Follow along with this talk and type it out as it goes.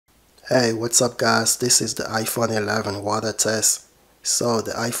Hey, what's up guys? This is the iPhone 11 water test. So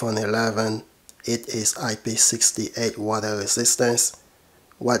the iPhone 11, it is IP68 water resistance.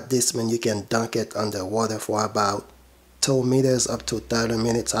 What this means, you can dunk it under water for about 2 meters up to 30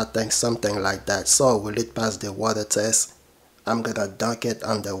 minutes, I think, something like that. So will it pass the water test? I'm gonna dunk it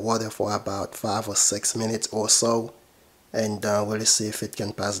under water for about 5 or 6 minutes or so, and we'll see if it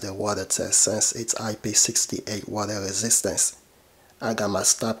can pass the water test since it's IP68 water resistance. I got my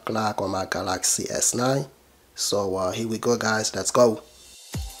stop clock on my Galaxy S9. So here we go guys, let's go.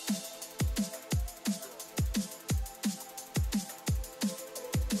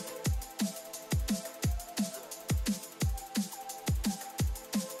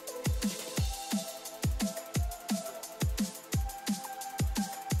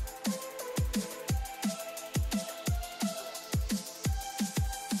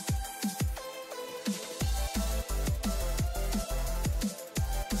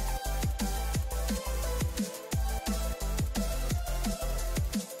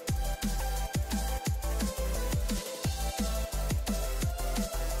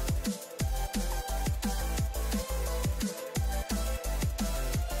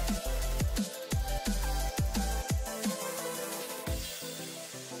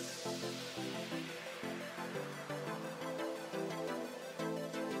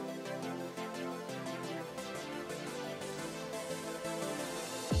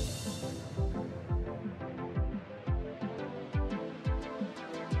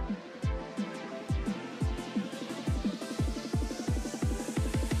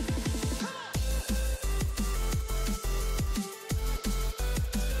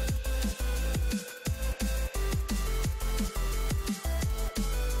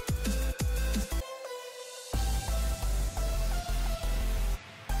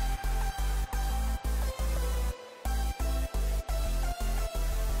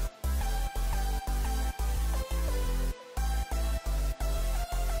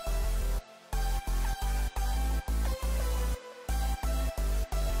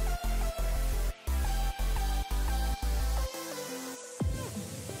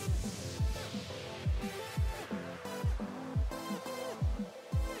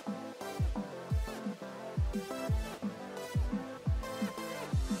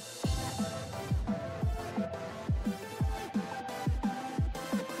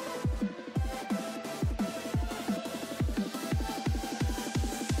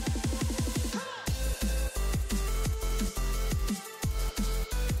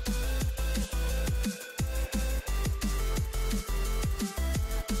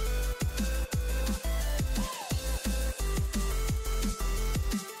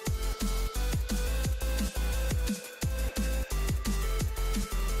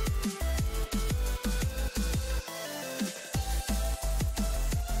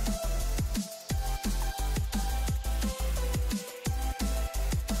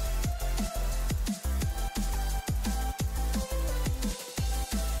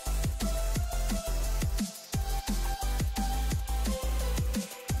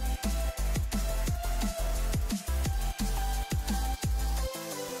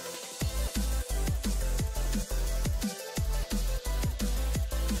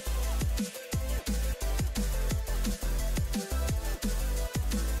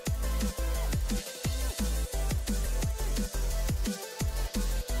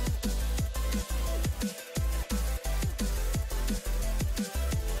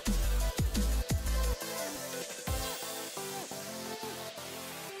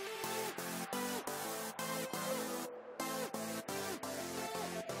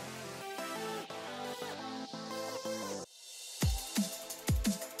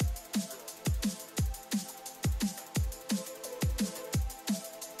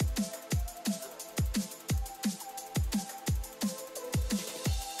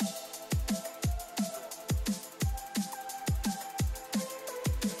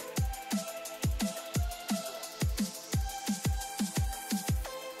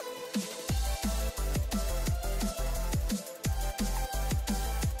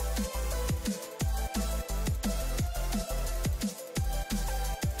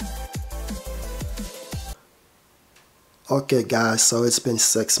 Okay guys, so it's been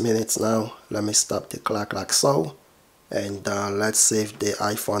 6 minutes now. Let me stop the clock like so, and let's see if the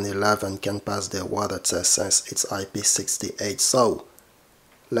iPhone 11 can pass the water test since it's IP68. So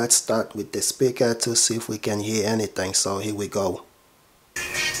let's start with the speaker to see if we can hear anything. So here we go.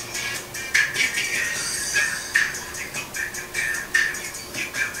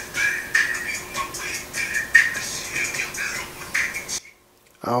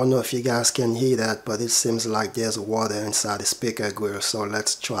 don't know if you guys can hear that, but it seems like there's water inside the speaker grill, so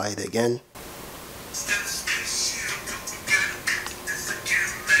let's try it again.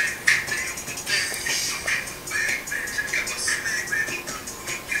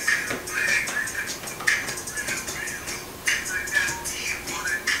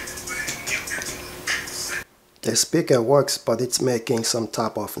 The speaker works, but it's making some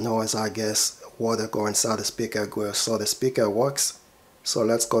type of noise, I guess. Water going inside the speaker grill. So the speaker works. So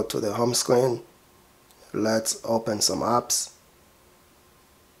let's go to the home screen. Let's open some apps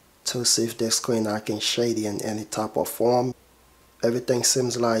to see if the screen I can shade in any type of form. Everything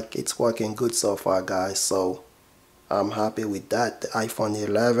seems like it's working good so far, guys. So I'm happy with that. The iPhone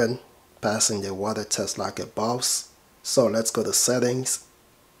 11 passing the water test like a boss. So let's go to settings.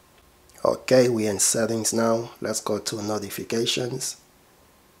 Okay, we're in settings now. Let's go to notifications.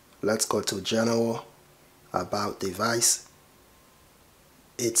 Let's go to general, about device.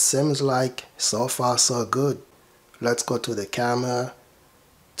 It seems like so far so good. Let's go to the camera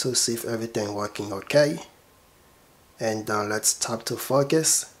to see if everything working okay. And now let's tap to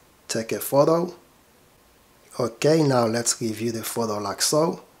focus, take a photo. Okay, now let's review the photo like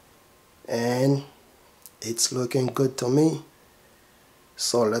so. And it's looking good to me.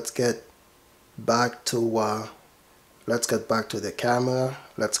 So let's get back to the camera.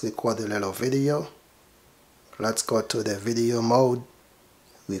 Let's record a little video. Let's go to the video mode,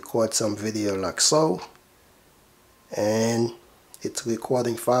 record some video like so, and it's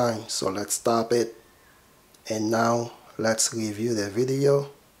recording fine. So let's stop it, and now let's review the video.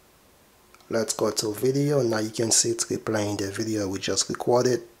 Let's go to video. Now you can see it's replaying the video we just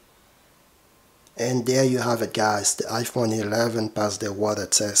recorded. And there you have it, guys. The iPhone 11 passed the water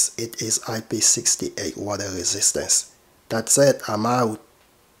test. It is IP68 water resistance. That's it. I'm out.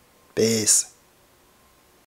 Peace.